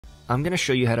I'm going to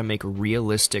show you how to make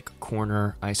realistic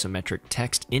corner isometric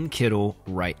text in Kittl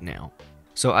right now.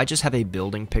 So I just have a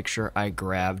building picture I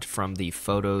grabbed from the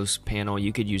photos panel.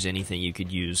 You could use anything. You could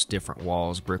use different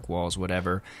walls, brick walls,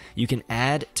 whatever. You can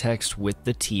add text with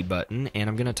the T button, and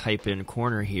I'm going to type in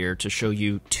corner here to show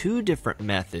you two different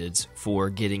methods for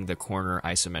getting the corner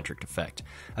isometric effect.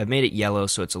 I've made it yellow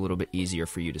so it's a little bit easier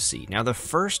for you to see. Now the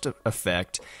first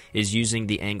effect is using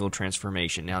the angle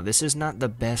transformation. Now this is not the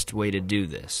best way to do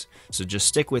this, so just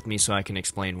stick with me so I can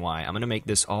explain why. I'm going to make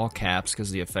this all caps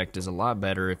because the effect is a lot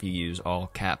better if you use all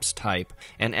caps type.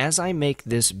 And as I make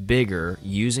this bigger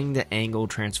using the angle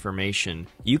transformation,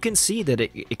 you can see that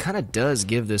it kind of does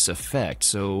give this effect.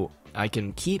 So I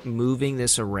can keep moving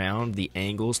this around the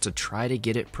angles to try to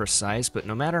get it precise, but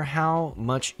no matter how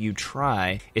much you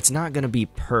try, it's not going to be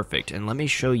perfect. And let me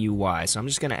show you why. So I'm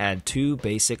just going to add two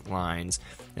basic lines,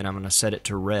 and I'm going to set it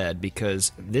to red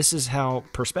because this is how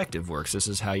perspective works. This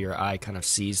is how your eye kind of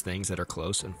sees things that are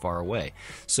close and far away.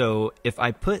 So if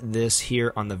I put this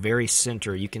here on the very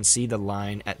center, you can see the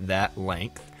line at that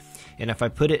length. And if I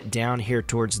put it down here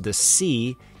towards the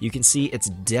C, you can see it's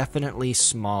definitely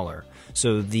smaller.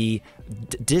 So the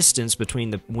distance between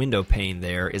the window pane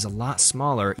there is a lot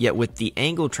smaller, yet with the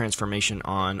angle transformation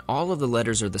on, all of the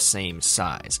letters are the same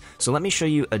size. So let me show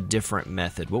you a different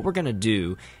method. What we're going to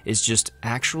do is just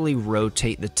actually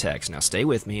rotate the text. Now stay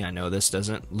with me, I know this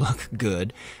doesn't look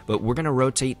good, but we're going to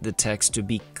rotate the text to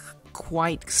be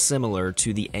quite similar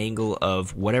to the angle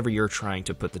of whatever you're trying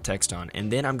to put the text on.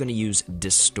 And then I'm going to use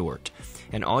distort.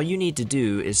 And all you need to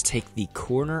do is take the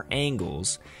corner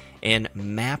angles and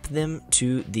map them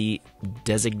to the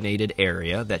designated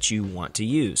area that you want to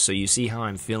use. So you see how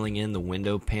I'm filling in the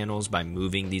window panels by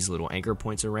moving these little anchor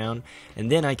points around,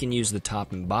 and then I can use the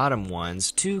top and bottom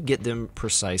ones to get them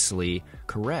precisely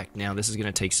correct. Now this is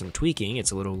going to take some tweaking.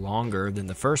 It's a little longer than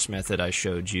the first method I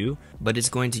showed you, but it's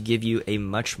going to give you a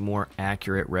much more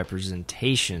accurate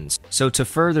representation. So to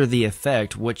further the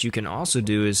effect, what you can also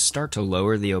do is start to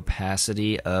lower the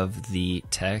opacity of the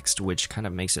text, which kind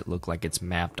of makes it look like it's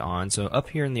mapped on. So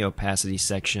up here in the opacity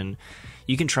section,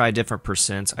 you can try different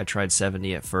percents. I tried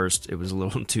 70 at first. It was a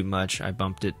little too much. I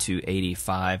bumped it to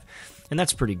 85, and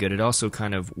that's pretty good. It also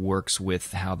kind of works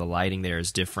with how the lighting there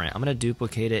is different. I'm going to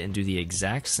duplicate it and do the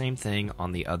exact same thing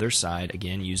on the other side,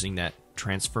 again using that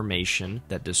transformation,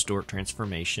 that distort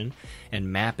transformation,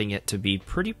 and mapping it to be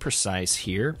pretty precise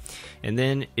here. And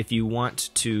then if you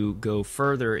want to go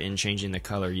further in changing the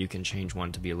color, you can change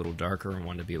one to be a little darker and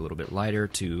one to be a little bit lighter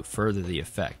to further the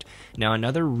effect. Now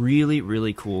another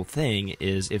really cool thing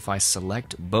is if I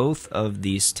select both of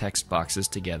these text boxes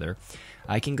together,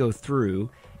 I can go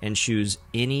through and choose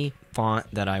any font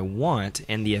that I want,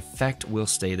 and the effect will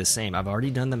stay the same. I've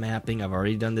already done the mapping, I've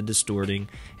already done the distorting,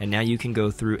 and now you can go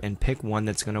through and pick one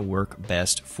that's going to work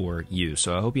best for you.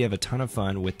 So I hope you have a ton of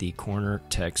fun with the corner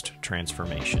text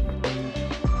transformation.